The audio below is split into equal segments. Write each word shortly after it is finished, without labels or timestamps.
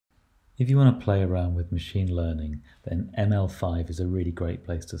If you want to play around with machine learning, then ML5 is a really great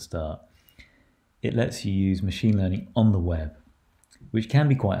place to start. It lets you use machine learning on the web, which can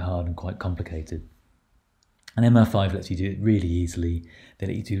be quite hard and quite complicated. And ML5 lets you do it really easily. They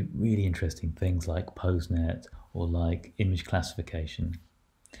let you do really interesting things like PoseNet or like image classification.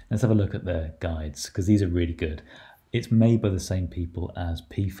 Let's have a look at their guides, because these are really good. It's made by the same people as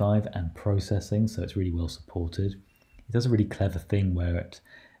P5 and processing, so it's really well supported. It does a really clever thing where it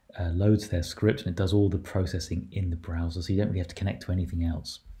loads their script and it does all the processing in the browser, so you don't really have to connect to anything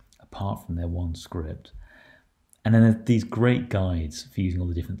else apart from their one script. And then there's these great guides for using all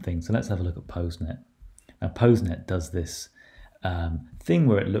the different things. So let's have a look at PoseNet. Now PoseNet does this thing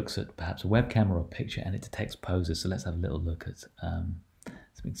where it looks at perhaps a webcam or a picture and it detects poses. So let's have a little look at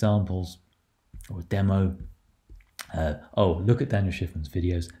some examples or a demo. Look at Daniel Schiffman's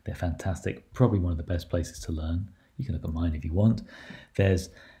videos. They're fantastic. Probably one of the best places to learn. You can look at mine if you want. There's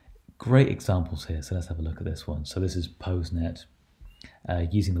great examples here. So let's have a look at this one. So this is PoseNet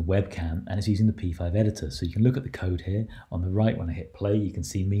using the webcam, and it's using the P5 editor. So you can look at the code here. On the right, when I hit play, you can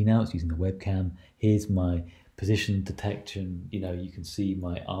see me now. It's using the webcam. Here's my position detection. You can see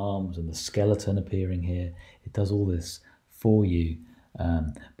my arms and the skeleton appearing here. It does all this for you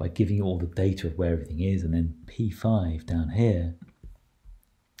by giving you all the data of where everything is. And then P5 down here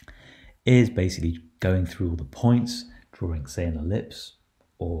is basically going through all the points, drawing, say, an ellipse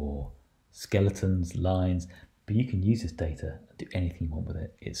or skeletons, lines. But you can use this data and do anything you want with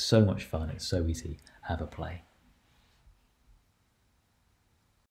it. It's so much fun. It's so easy. Have a play.